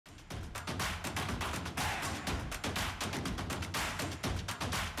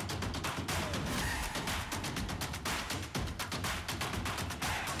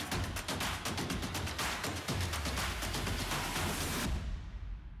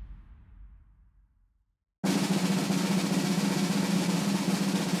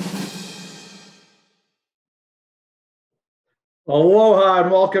Aloha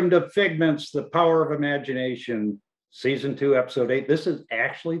and welcome to Figments, the Power of Imagination, Season 2, Episode 8. This is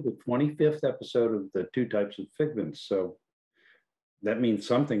actually the 25th episode of the Two Types of Figments. So that means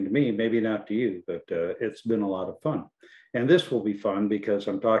something to me, maybe not to you, but it's been a lot of fun. And this will be fun because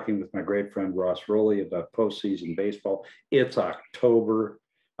I'm talking with my great friend Ross Roley about postseason baseball. It's October.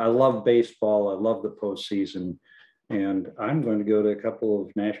 I love baseball. I love the postseason. And I'm going to go to a couple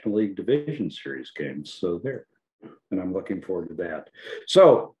of National League Division Series games. So there. And I'm looking forward to that.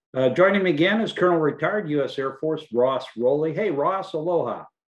 So joining me again is Colonel Retired U.S. Air Force Ross Roley. Hey, Ross, aloha.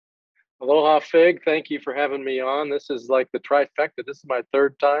 Aloha, Fig. Thank you for having me on. This is like the trifecta. This is my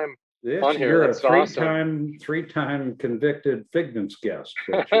third time on here. You're That's a three-time convicted Figments guest,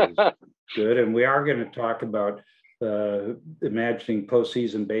 which is good. And we are going to talk about imagining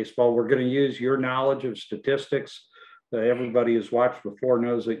postseason baseball. We're going to use your knowledge of statistics. Everybody who's watched before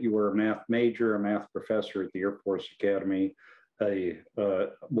knows that you were a math major, a math professor at the Air Force Academy.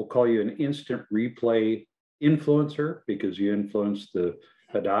 We'll call you an instant replay influencer because you influenced the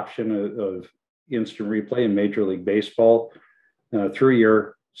adoption of instant replay in Major League Baseball through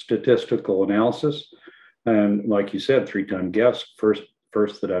your statistical analysis. And like you said, three-time guest, first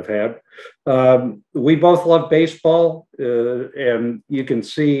that I've had. We both love baseball, and you can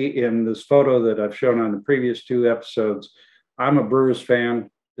see in this photo that I've shown on the previous two episodes, I'm a Brewers fan.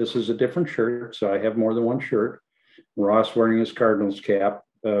 This is a different shirt, so I have more than one shirt. Ross wearing his Cardinals cap.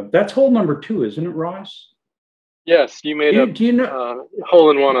 That's hole number 2, isn't it, Ross? Yes, you made a hole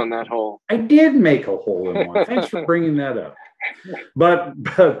in one on that hole. I did make a hole in one. Thanks for bringing that up. But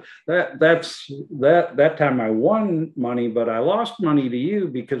that time I won money, but I lost money to you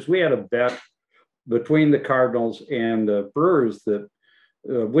because we had a bet between the Cardinals and the Brewers that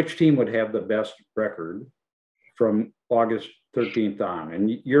which team would have the best record from August 13th on. And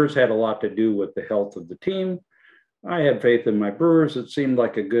yours had a lot to do with the health of the team. I had faith in my Brewers. It seemed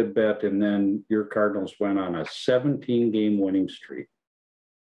like a good bet. And then your Cardinals went on a 17-game winning streak.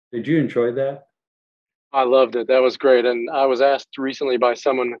 Did you enjoy that? I loved it. That was great. And I was asked recently by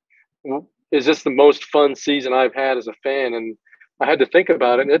someone, is this the most fun season I've had as a fan? And I had to think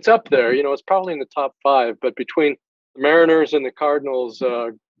about it. And it's up there. You know, it's probably in the top 5. But between the Mariners and the Cardinals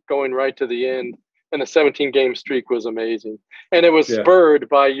going right to the end, and the 17-game streak was amazing. And it was spurred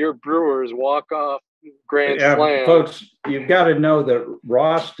by your Brewers walk-off grand slam. Folks, you've got to know that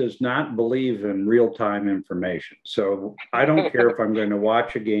Ross does not believe in real-time information. So I don't care if I'm going to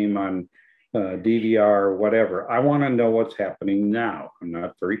watch a game on DVR or whatever. I want to know what's happening now. I'm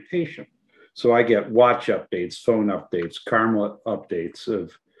not very patient. So I get watch updates, phone updates, karma updates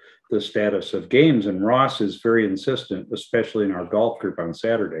of the status of games. And Ross is very insistent, especially in our golf group on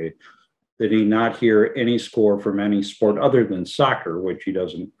Saturday, that he not hear any score from any sport other than soccer, which he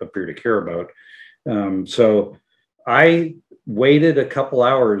doesn't appear to care about. So I waited a couple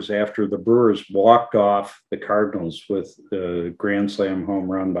hours after the Brewers walked off the Cardinals with the grand slam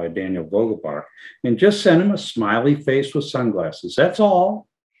home run by Daniel Vogelbach and just sent him a smiley face with sunglasses. That's all.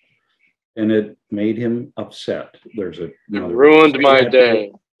 And it made him upset. Ruined my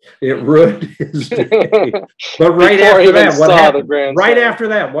day. It ruined his day. But right after that,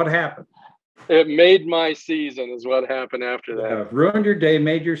 what happened? It made my season is what happened after that. Ruined your day,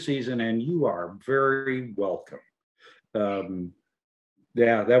 made your season, and you are very welcome.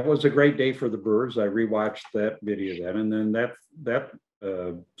 That was a great day for the Brewers. I rewatched that video then, and then that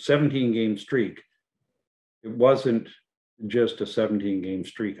 17-game streak, it wasn't just a 17-game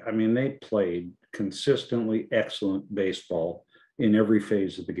streak. I mean, they played consistently excellent baseball in every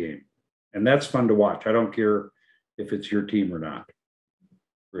phase of the game. And that's fun to watch. I don't care if it's your team or not,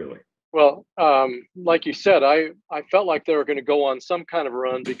 really. Well, like you said, I felt like they were going to go on some kind of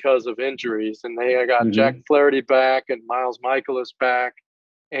run because of injuries, and they got Jack Flaherty back and Miles Michaelis back,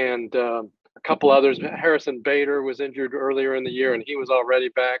 and a couple others. Harrison Bader was injured earlier in the year, and he was already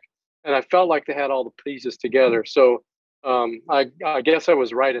back. And I felt like they had all the pieces together. So I guess I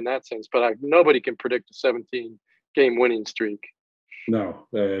was right in that sense, but nobody can predict a 17-game winning streak. No,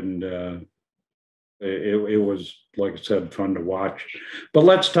 and it was, like I said, fun to watch. But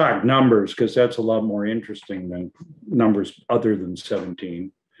let's talk numbers, because that's a lot more interesting than numbers other than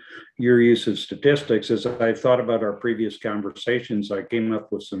 17. Your use of statistics, as I thought about our previous conversations, I came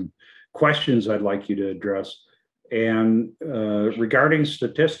up with some questions I'd like you to address. And regarding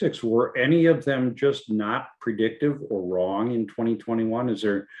statistics, were any of them just not predictive or wrong in 2021? Is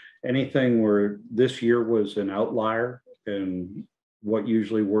there anything where this year was an outlier and what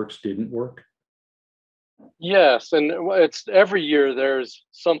usually works didn't work? Yes, and it's every year there's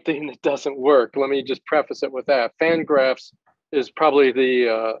something that doesn't work. Let me just preface it with that. Fangraphs is probably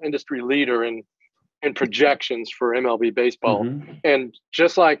the industry leader in and projections for MLB baseball. Mm-hmm. And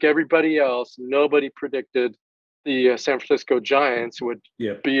just like everybody else, nobody predicted the San Francisco Giants would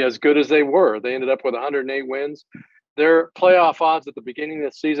be as good as they were. They ended up with 108 wins. Their playoff odds at the beginning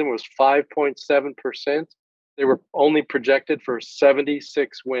of the season was 5.7%. They were only projected for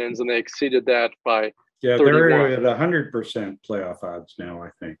 76 wins, and they exceeded that by 31. They're at 100% playoff odds now, I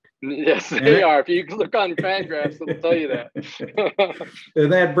think. Yes, they are. If you look on Fangraphs, it'll tell you that.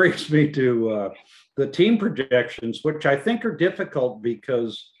 And that brings me to the team projections, which I think are difficult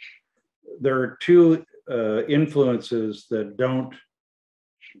because there are two influences that don't,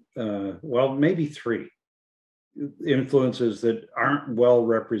 well, maybe three influences that aren't well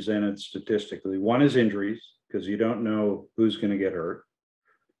represented statistically. One is injuries, because you don't know who's going to get hurt,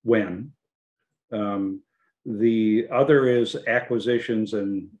 when. The other is acquisitions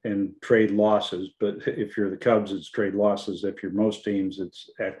and trade losses. But if you're the Cubs, it's trade losses. If you're most teams, it's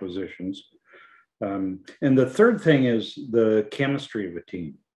acquisitions. And the third thing is the chemistry of a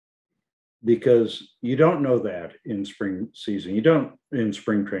team, because you don't know that in spring season. You don't in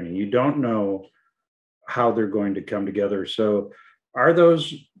spring training. You don't know how they're going to come together. So are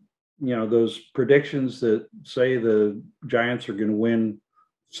those, those predictions that say the Giants are going to win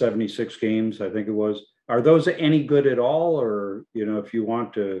 76 games, I think it was, are those any good at all? Or, if you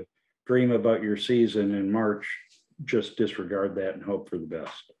want to dream about your season in March, just disregard that and hope for the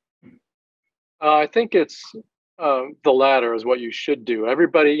best? I think it's the latter is what you should do.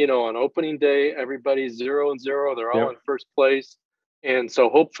 Everybody, on opening day, everybody's 0-0. They're all in first place. And so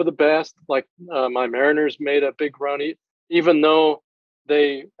hope for the best. Like my Mariners made a big run, even though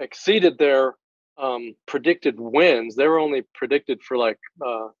they exceeded their predicted wins. They were only predicted for like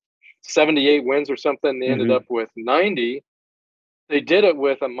 78 wins or something. They ended up with 90. They did it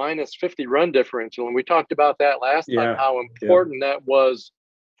with a minus 50 run differential. And we talked about that last time, how important that was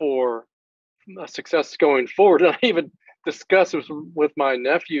for success going forward. And I even discussed this with my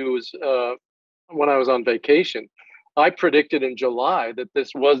nephews when I was on vacation. I predicted in July that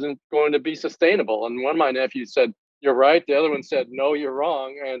this wasn't going to be sustainable. And one of my nephews said, "You're right." The other one said, "No, you're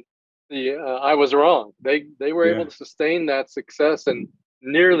wrong." And I was wrong. They were able to sustain that success and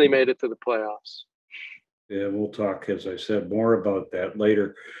nearly made it to the playoffs. Yeah, we'll talk, as I said, more about that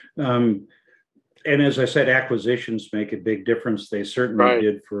later. And as I said, acquisitions make a big difference. They certainly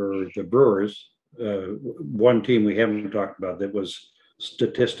did for the Brewers. One team we haven't talked about that was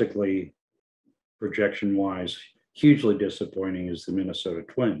statistically, projection-wise, hugely disappointing is the Minnesota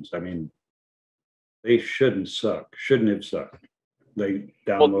Twins. I mean, they shouldn't have sucked. They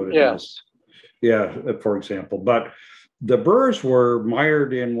downloaded for example. But the Brewers were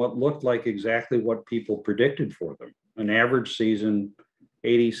mired in what looked like exactly what people predicted for them. An average season,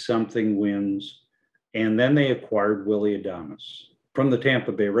 80-something wins. And then they acquired Willy Adames from the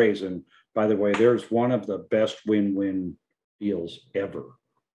Tampa Bay Rays. And by the way, there's one of the best win-win deals ever,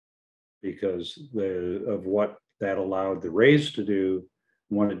 because of what that allowed the Rays to do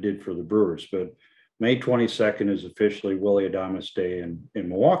and what it did for the Brewers. But May 22nd is officially Willy Adames Day in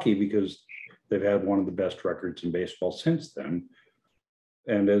Milwaukee, because they've had one of the best records in baseball since then.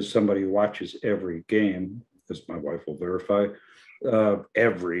 And as somebody who watches every game, as my wife will verify,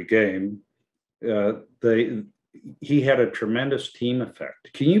 every game, he had a tremendous team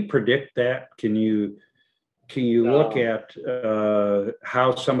effect. Can you predict that? Can you look at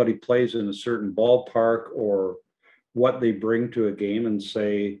how somebody plays in a certain ballpark or what they bring to a game and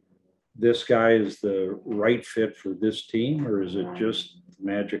say, this guy is the right fit for this team? Or is it just the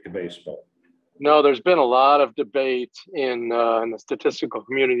magic of baseball? No, there's been a lot of debate in the statistical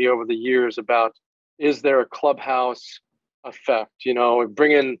community over the years about, is there a clubhouse effect?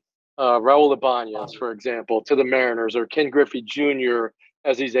 Bring in Raul Ibanez, for example, to the Mariners, or Ken Griffey Jr.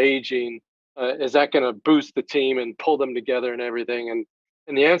 as he's aging. Is that going to boost the team and pull them together and everything?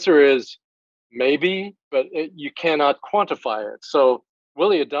 And the answer is maybe, but you cannot quantify it. So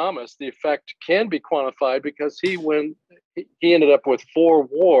Willy Adames, the effect can be quantified because he ended up with 4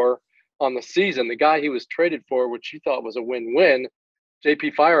 WAR on the season. The guy he was traded for, which he thought was a win-win,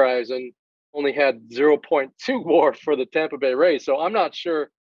 JP Fireeisen, only had 0.2 WAR for the Tampa Bay Rays. So I'm not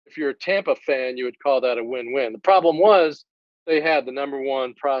sure if you're a Tampa fan, you would call that a win-win. The problem was they had the number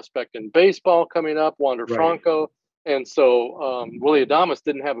 1 prospect in baseball coming up, Wander Franco. And so Willy Adames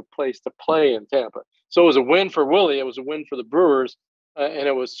didn't have a place to play in Tampa. So it was a win for Willy. It was a win for the Brewers. And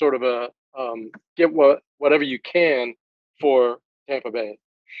it was sort of a get whatever you can for Tampa Bay.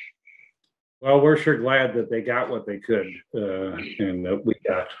 Well, we're sure glad that they got what they could, and that we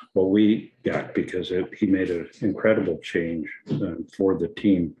got what we got, because he made an incredible change for the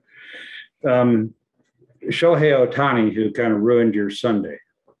team. Shohei Ohtani, who kind of ruined your Sunday.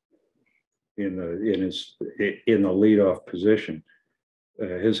 in the leadoff position,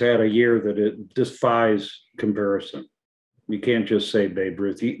 has had a year that it defies comparison. You can't just say Babe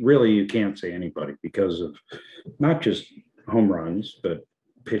Ruth. Really, you can't say anybody because of not just home runs, but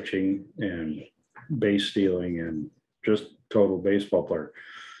pitching and base stealing and just total baseball player.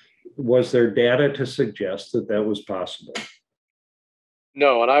 Was there data to suggest that that was possible?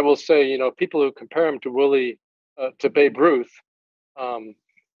 No, and I will say, you know, people who compare him to Babe Ruth,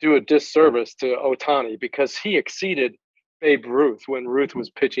 do a disservice to Ohtani because he exceeded Babe Ruth when Ruth was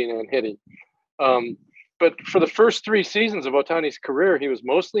pitching and hitting. But for the first 3 seasons of Ohtani's career, he was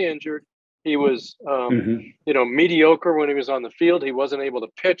mostly injured. He was, you know, mediocre when he was on the field. He wasn't able to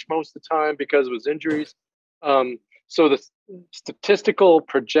pitch most of the time because of his injuries. So the statistical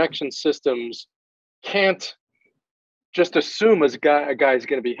projection systems can't just assume a guy's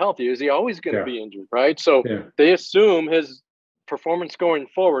going to be healthy. Is he always going to be injured, right? So they assume his performance going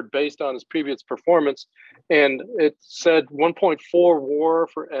forward based on his previous performance, and it said 1.4 WAR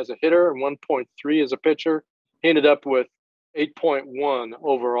as a hitter and 1.3 as a pitcher. He ended up with 8.1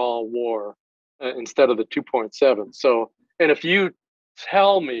 overall WAR instead of the 2.7. So, and if you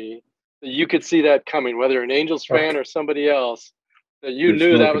tell me that you could see that coming, whether an Angels fan or somebody else, that you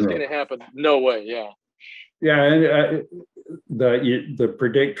knew that was going to happen, no way. Yeah, and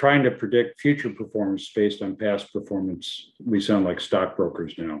trying to predict future performance based on past performance, we sound like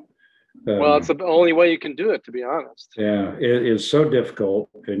stockbrokers now. Well, it's the only way you can do it, to be honest. Yeah, it is so difficult.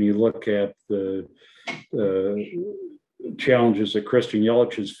 And you look at the challenges that Christian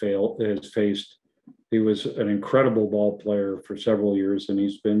Yelich has faced. He was an incredible ball player for several years, and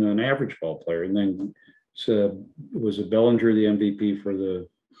he's been an average ball player. And then was a Bellinger the MVP for the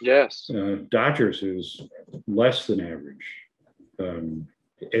Dodgers, who's less than average.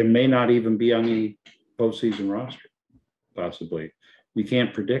 It may not even be on the postseason roster, possibly. You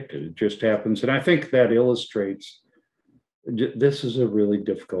can't predict it. It just happens. And I think that illustrates this is a really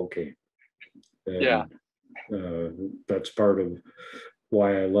difficult game. And, that's part of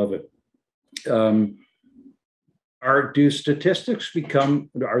why I love it. Are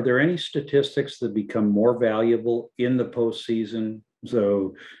there any statistics that become more valuable in the postseason?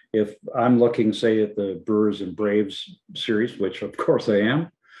 So if I'm looking, say, at the Brewers and Braves series, which of course I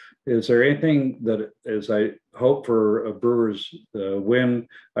am, is there anything that, as I hope for a Brewers win,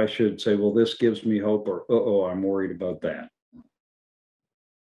 I should say, well, this gives me hope, or I'm worried about that?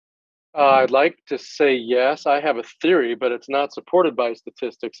 I'd like to say yes. I have a theory, but it's not supported by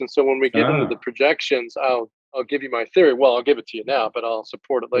statistics. And so when we get into the projections, I'll give you my theory. Well, I'll give it to you now, but I'll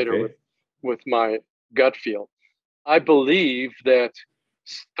support it later with my gut feel. I believe that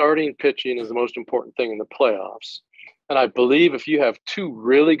starting pitching is the most important thing in the playoffs. And I believe if you have 2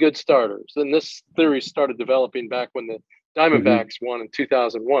 really good starters, and this theory started developing back when the Diamondbacks won in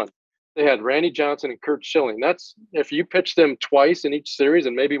 2001. They had Randy Johnson and Curt Schilling. That's, if you pitch them twice in each series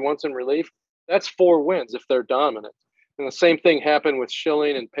and maybe once in relief, that's 4 wins if they're dominant. And the same thing happened with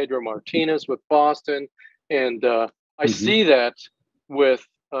Schilling and Pedro Martinez with Boston. And I see that with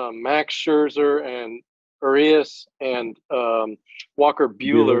Max Scherzer and Urias and Walker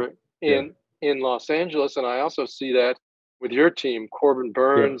Buehler in Los Angeles. And I also see that with your team, Corbin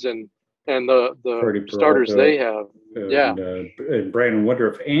Burns and the starters they have. And Brandon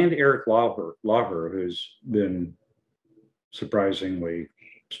Woodruff and Eric Lauer, who's been surprisingly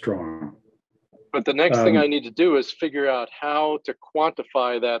strong. But the next thing I need to do is figure out how to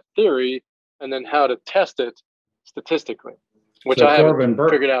quantify that theory and then how to test it statistically, which I haven't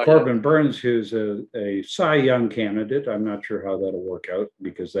figured out Corbin yet. Burns, who's a Cy Young candidate. I'm not sure how that'll work out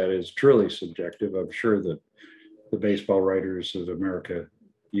because that is truly subjective. I'm sure that the baseball writers of America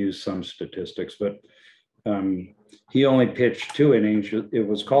use some statistics, but he only pitched 2 innings. It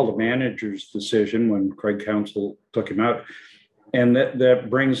was called a manager's decision when Craig Counsell took him out. And that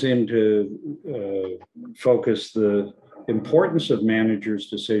brings into focus the importance of managers'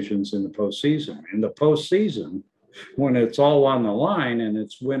 decisions in the postseason. In the postseason, when it's all on the line and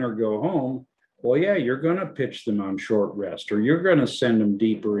it's win or go home, well, yeah, you're going to pitch them on short rest, or you're going to send them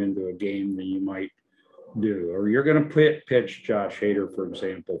deeper into a game than you might do, or you're going to pitch Josh Hader, for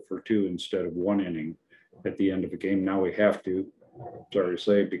example, for 2 instead of 1 inning at the end of a game. Now we have to, sorry to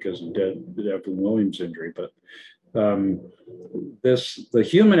say, because of Devin Williams' injury, but the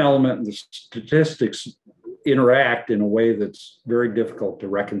human element and the statistics interact in a way that's very difficult to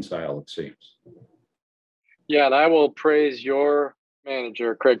reconcile, it seems. Yeah, and I will praise your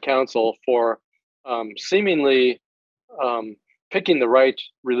manager, Craig Counsell, for seemingly picking the right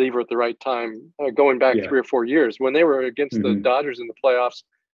reliever at the right time, going back 3 or 4 years when they were against the Dodgers in the playoffs.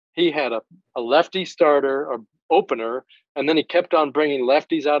 he had a lefty starter or opener, and then he kept on bringing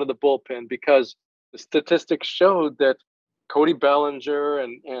lefties out of the bullpen because the statistics showed that Cody Bellinger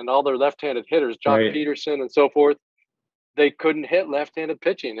and all their left-handed hitters, Jock Right. Peterson and so forth, they couldn't hit left-handed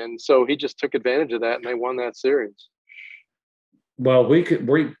pitching. And so he just took advantage of that, and they won that series. Well, we could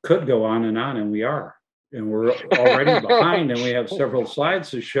go on, and we are. And we're already behind, and we have several slides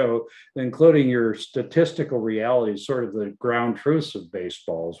to show, including your statistical realities, sort of the ground truths of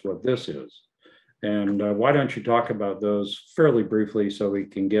baseball is what this is. And why don't you talk about those fairly briefly so we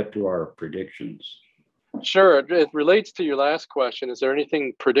can get to our predictions? Sure. It relates to your last question. Is there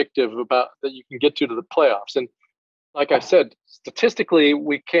anything predictive about that you can get to the playoffs? And like I said, statistically,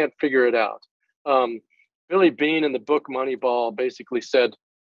 we can't figure it out. Billy Beane in the book Moneyball basically said,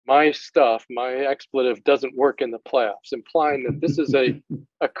 my expletive doesn't work in the playoffs, implying that this is a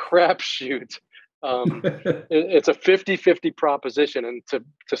crapshoot. It's a 50-50 proposition. And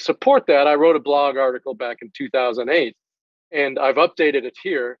to support that, I wrote a blog article back in 2008, and I've updated it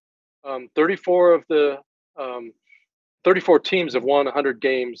here. 34 of the 34 teams have won 100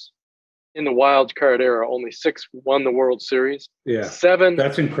 games in the wild card era. Only 6 won the World Series. Yeah, 7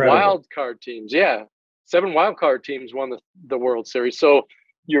 that's incredible. Wild card teams. Yeah, 7 wild card teams won the World Series. So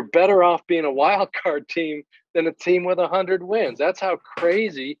you're better off being a wild card team than a team with 100 wins. That's how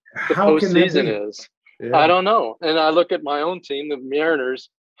crazy the postseason is. Yeah. I don't know. And I look at my own team, the Mariners,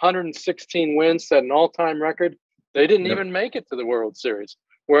 116 wins, set an all-time record. They didn't even make it to the World Series.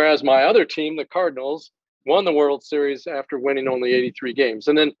 Whereas my other team, the Cardinals, won the World Series after winning only 83 games.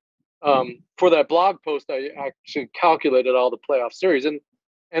 And then for that blog post, I actually calculated all the playoff series, and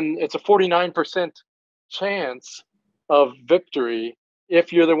it's a 49% chance of victory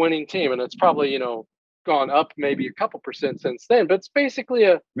if you're the winning team. And it's probably, gone up maybe a couple percent since then, but it's basically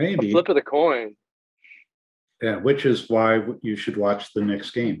a flip of the coin. Yeah, which is why you should watch the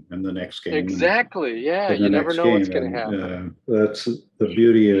next game and the next game. Exactly. Yeah, you never know what's going to happen. That's the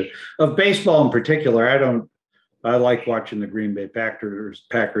beauty of baseball in particular. I like watching the Green Bay Packers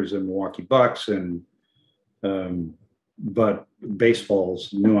and Milwaukee Bucks, but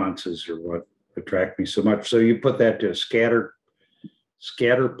baseball's nuances are what attract me so much. So you put that to a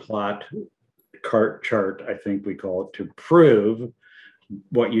scatter plot chart, I think we call it, to prove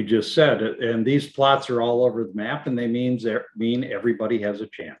what you just said. And these plots are all over the map, and they mean everybody has a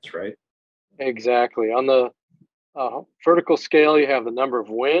chance, right? Exactly. On the vertical scale, you have the number of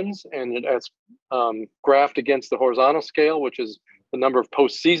wins, and it's graphed against the horizontal scale, which is the number of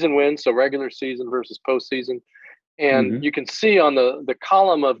postseason wins, so regular season versus postseason. And you can see on the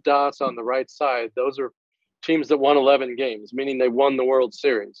column of dots on the right side, those are teams that won 11 games, meaning they won the World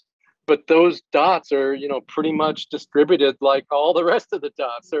Series. But those dots are, pretty much distributed like all the rest of the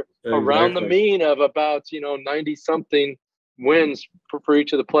dots. They're around the mean of about, 90-something wins for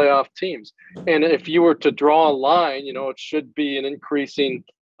each of the playoff teams. And if you were to draw a line, it should be an increasing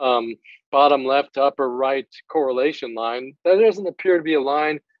bottom left to upper right correlation line. That doesn't appear to be a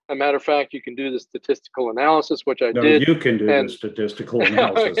line. As a matter of fact, you can do the statistical analysis, which I did. You can do the statistical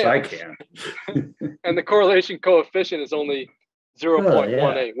analysis. I can't. And the correlation coefficient is only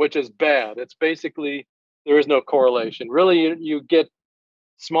 0.18, which is bad. It's basically, there is no correlation. Really, you get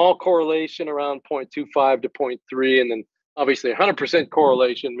small correlation around 0.25 to 0.3, and then obviously 100%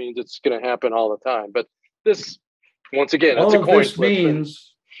 correlation means it's going to happen all the time. But this, once again, it's a coin flip. All of this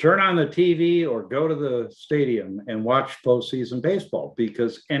means turn on the TV or go to the stadium and watch postseason baseball,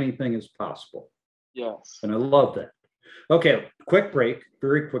 because anything is possible. Yes. And I love that. Okay,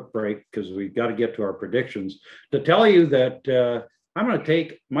 very quick break, because we've got to get to our predictions, to tell you that I'm going to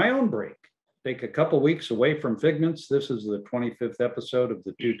take my own break, take a couple weeks away from Figments. This is the 25th episode of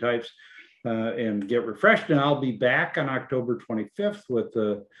the Two Types, and get refreshed. And I'll be back on October 25th with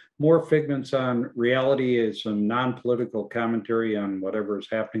more Figments on reality and some non-political commentary on whatever is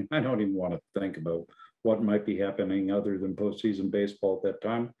happening. I don't even want to think about what might be happening other than postseason baseball at that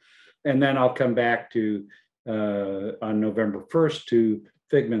time. And then I'll come back to on November 1st to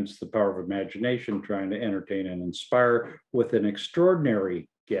Figments, the Power of Imagination, trying to entertain and inspire with an extraordinary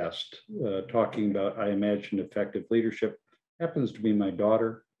guest talking about, I imagine, effective leadership. Happens to be my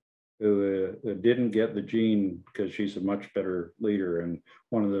daughter, who didn't get the gene because she's a much better leader and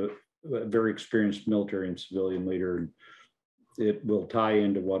one of the very experienced military and civilian leader. And it will tie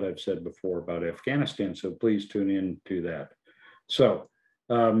into what I've said before about Afghanistan. So please tune in to that. So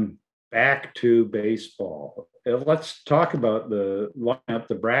back to baseball. Let's talk about the lineup,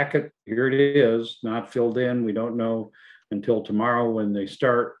 the bracket. Here it is, not filled in. We don't know until tomorrow when they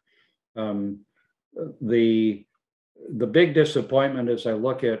start. The big disappointment as I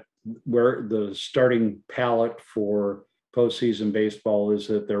look at where the starting palette for postseason baseball is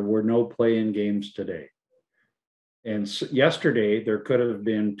that there were no play-in games today. And yesterday, there could have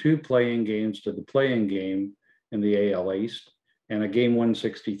been 2 play-in games to the play-in game in the AL East and a game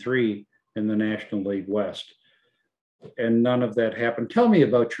 163 in the National League West. And none of that happened. Tell me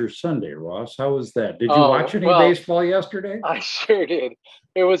about your Sunday, Ross. How was that? Did you watch any baseball yesterday? I sure did.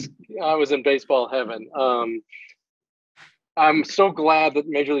 I was in baseball heaven. I'm so glad that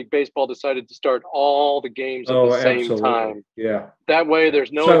Major League Baseball decided to start all the games at the same time. Yeah. That way,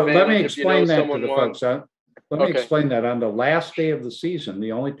 there's no so advantage let me if explain that to the won. folks. Let me explain that on the last day of the season,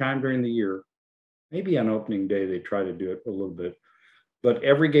 the only time during the year, maybe on opening day, they try to do it a little bit, but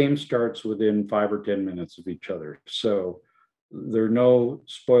every game starts within 5 or 10 minutes of each other. So there are no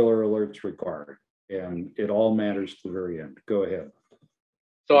spoiler alerts required, and it all matters to the very end. Go ahead.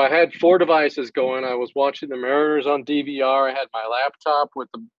 So I had 4 devices going. I was watching the Mariners on DVR. I had my laptop with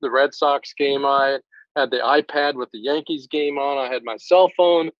the Red Sox game on. I had the iPad with the Yankees game on. I had my cell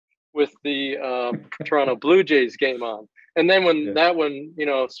phone with the Toronto Blue Jays game on. And then when that one,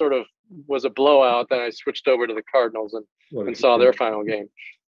 sort of was a blowout, then I switched over to the Cardinals and saw their final game.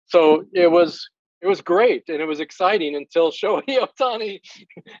 So it was great, and it was exciting until Shohei Ohtani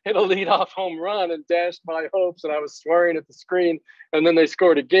hit a leadoff home run and dashed my hopes, and I was swearing at the screen. And then they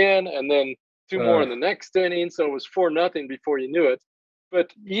scored again, and then 2 more in the next inning. So it was 4-0 before you knew it.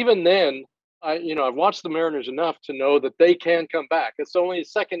 But even then, I've watched the Mariners enough to know that they can come back. It's only a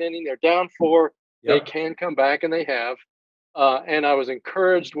second inning; they're down 4. Yep. They can come back, and they have. And I was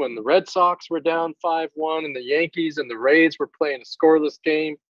encouraged when the Red Sox were down 5-1, and the Yankees and the Rays were playing a scoreless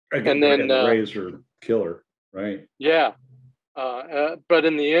game. And then the Rays are killer, right? Yeah. But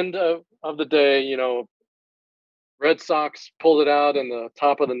in the end of the day, Red Sox pulled it out in the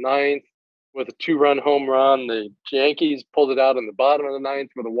top of the 9th with a 2-run home run. The Yankees pulled it out in the bottom of the 9th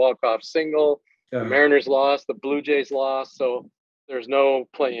with a walk-off single. The Mariners lost. The Blue Jays lost. So there's no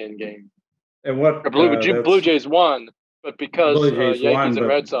play-in game. And what Blue Jays won, but because Yankees and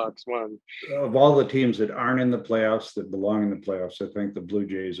Red Sox won. Of all the teams that aren't in the playoffs, that belong in the playoffs, I think the Blue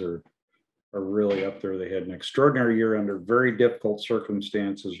Jays are really up there. They had an extraordinary year under very difficult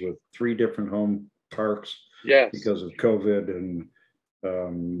circumstances with 3 different home parks because of COVID,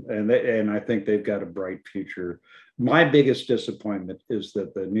 and I think they've got a bright future. My biggest disappointment is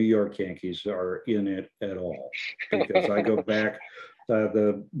that the New York Yankees are in it at all, because I go back,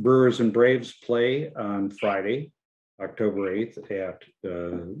 the Brewers and Braves play on Friday, October 8th at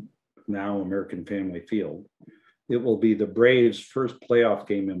now American Family Field. It will be the Braves' first playoff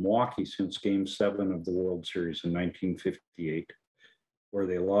game in Milwaukee since Game 7 of the World Series in 1958, where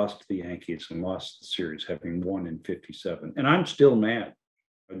they lost to the Yankees and lost the series, having won in 57. And I'm still mad.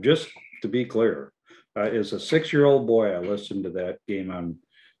 Just to be clear, as a 6-year-old boy, I listened to that game on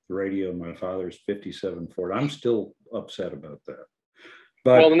the radio, my father's 57 Ford. I'm still upset about that.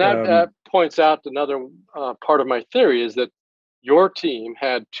 But, well, and that points out another part of my theory is that your team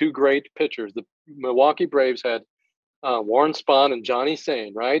had 2 great pitchers. The Milwaukee Braves had Warren Spahn and Johnny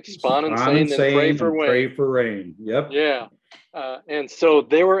Sane, right? Spahn and Sane, then pray for Wayne. Pray for rain. Yep. Yeah. And so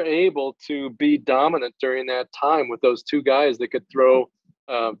they were able to be dominant during that time with those 2 guys that could throw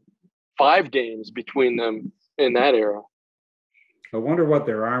 5 games between them in that era. I wonder what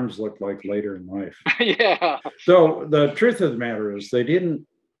their arms looked like later in life. Yeah. So the truth of the matter is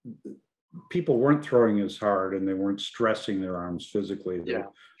people weren't throwing as hard, and they weren't stressing their arms physically the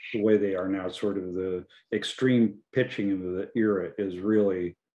way they are now. Sort of the extreme pitching of the era is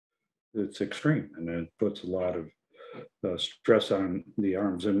really, it's extreme, and it puts a lot of stress on the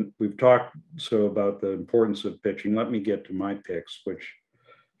arms. And we've talked about the importance of pitching. Let me get to my picks, which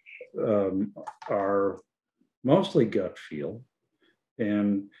are mostly gut feel.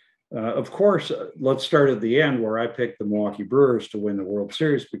 And of course, let's start at the end, where I picked the Milwaukee Brewers to win the World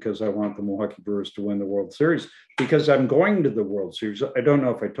Series, because I want the Milwaukee Brewers to win the World Series, because I'm going to the World Series. I don't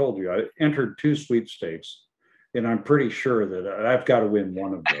know if I told you, I entered 2 sweepstakes, and I'm pretty sure that I've got to win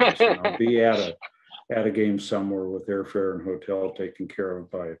one of those. And I'll be at a game somewhere with airfare and hotel taken care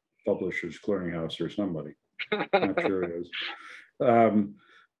of by Publishers Clearinghouse or somebody. I'm sure it is.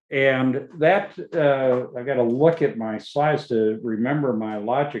 And that, I got to look at my slides to remember my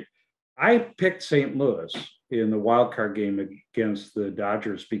logic. I picked St. Louis in the wild card game against the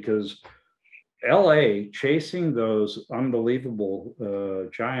Dodgers because LA, chasing those unbelievable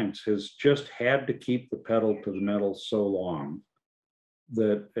Giants, has just had to keep the pedal to the metal so long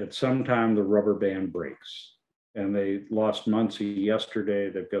that at some time the rubber band breaks. And they lost Muncy yesterday.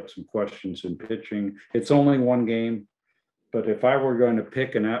 They've got some questions in pitching. It's only 1 game. But if I were going to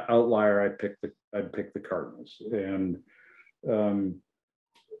pick an outlier, I'd pick the Cardinals. And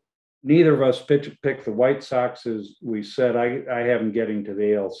neither of us picked the White Sox, as we said. I have them getting to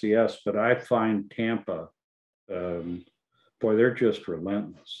the ALCS, but I find Tampa, boy, they're just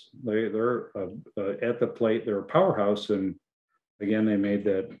relentless. They're at the plate. They're a powerhouse, and again, they made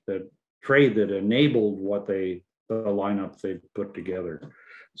that trade that enabled the lineup they put together.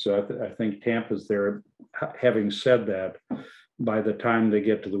 So I think Tampa's there. Having said that, by the time they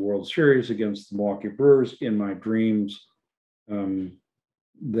get to the World Series against the Milwaukee Brewers, in my dreams,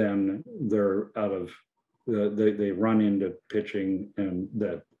 then they're out of, they run into pitching and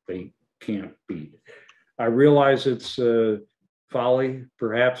that they can't beat. I realize it's folly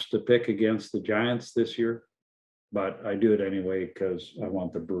perhaps to pick against the Giants this year, but I do it anyway because I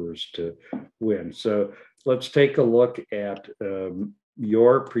want the Brewers to win. So let's take a look at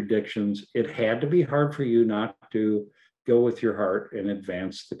your predictions. It had to be hard for you not to go with your heart and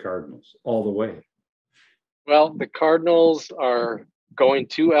advance the Cardinals all the way. Well, the Cardinals are going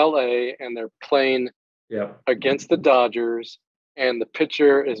to LA and they're playing against the Dodgers. And the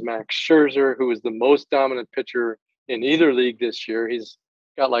pitcher is Max Scherzer, who is the most dominant pitcher in either league this year. He's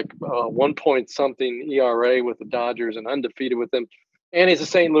got like 1 point something ERA with the Dodgers and undefeated with them. And he's a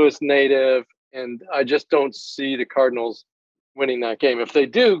St. Louis native. And I just don't see the Cardinals winning that game. If they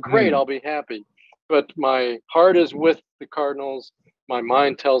do, great, I'll be happy. But my heart is with the Cardinals. My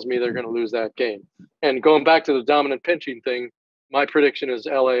mind tells me they're going to lose that game. And going back to the dominant pitching thing, my prediction is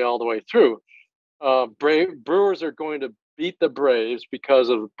LA all the way through. Brewers are going to beat the Braves because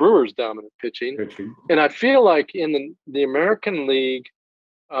of Brewers' dominant pitching. And I feel like in the American League,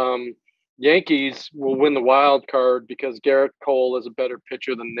 Yankees will win the wild card because Garrett Cole is a better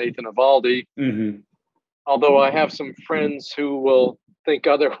pitcher than Nathan Eovaldi. Although I have some friends who will think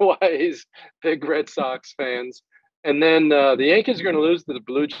otherwise, big Red Sox fans. And then the Yankees are going to lose to the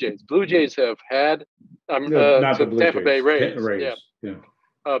Blue Jays. Blue Jays have had the Tampa Bay Rays.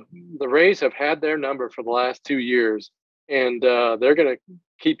 The Rays have had their number for the last 2 years, and they're going to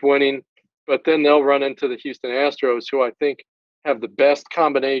keep winning. But then they'll run into the Houston Astros, who I think have the best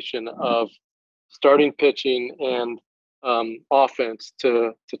combination of starting pitching and offense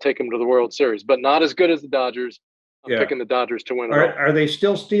to take them to the World Series, but not as good as the Dodgers. I'm picking the Dodgers to win. Are they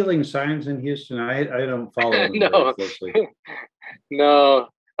still stealing signs in Houston? I don't follow them very closely. No.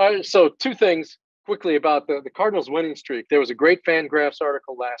 So 2 things quickly about the Cardinals winning streak. There was a great Fangraphs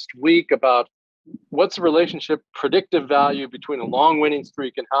article last week about what's the relationship, predictive value between a long winning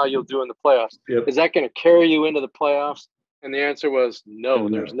streak and how you'll do in the playoffs. Is that going to carry you into the playoffs? And the answer was no.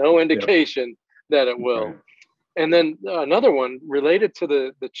 There's no indication that it will. Right. And then another one related to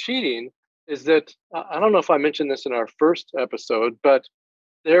the cheating is that, I don't know if I mentioned this in our first episode, but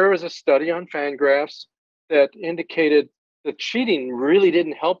there was a study on Fangraphs that indicated that cheating really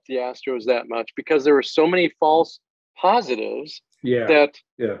didn't help the Astros that much because there were so many false positives that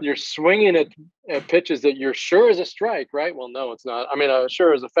you're swinging at pitches that you're sure is a strike, right? Well, no, it's not. I mean,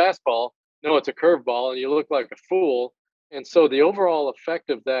 sure is a fastball. No, it's a curveball, and you look like a fool. And so the overall effect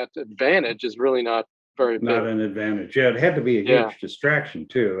of that advantage is really not very big. Not an advantage. It had to be a huge distraction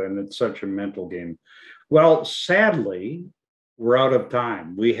too, and it's such a mental game. Well, sadly, we're out of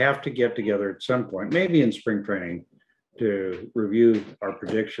time. We have to get together at some point, maybe in spring training, to review our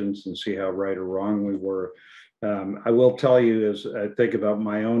predictions and see how right or wrong we were. I will tell you, as I think about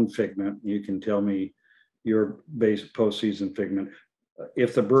my own Figment, you can tell me your base postseason Figment.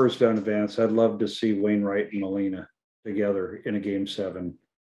 If the Brewers don't advance, I'd love to see Wainwright and Molina together in a Game 7.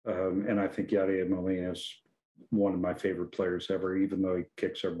 And I think Yadier Molina is one of my favorite players ever, even though he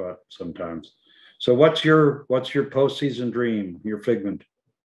kicks our butt sometimes. So what's your postseason dream, your Figment?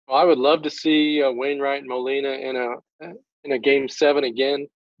 Well, I would love to see Wainwright and Molina in a Game 7 again.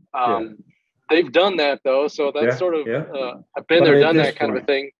 They've done that though, so that's sort of I've been there, done that kind of a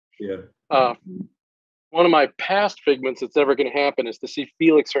thing. One of my past Figments that's never going to happen is to see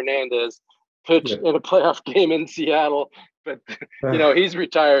Felix Hernandez pitch in a playoff game in Seattle, but he's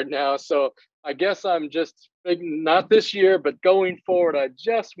retired now, so I guess I'm just not this year, but going forward, I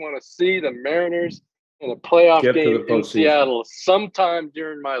just want to see the Mariners in a playoff game in Seattle sometime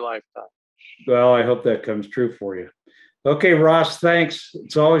during my lifetime. Well, I hope that comes true for you. Okay, Ross, thanks.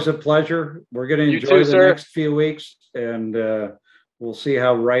 It's always a pleasure. We're going to enjoy the next few weeks, and we'll see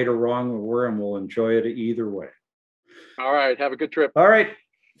how right or wrong we were, and we'll enjoy it either way. All right. Have a good trip. All right.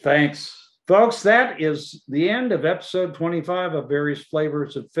 Thanks. Folks, that is the end of episode 25 of Various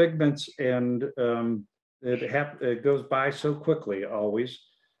Flavors of Figments, and it goes by so quickly always.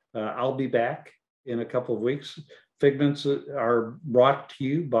 I'll be back in a couple of weeks. Figments are brought to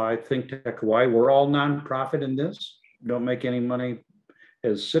you by ThinkTech Hawaii. We're all nonprofit in this. Don't make any money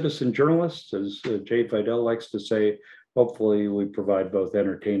as citizen journalists, as Jay Fidel likes to say. hopefully we provide both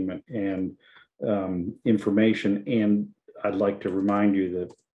entertainment and information. And I'd like to remind you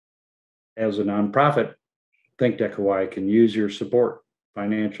that as a nonprofit, ThinkTech Hawaii can use your support,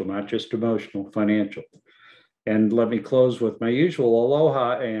 financial, not just emotional, financial. And let me close with my usual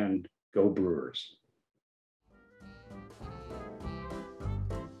aloha and go Brewers.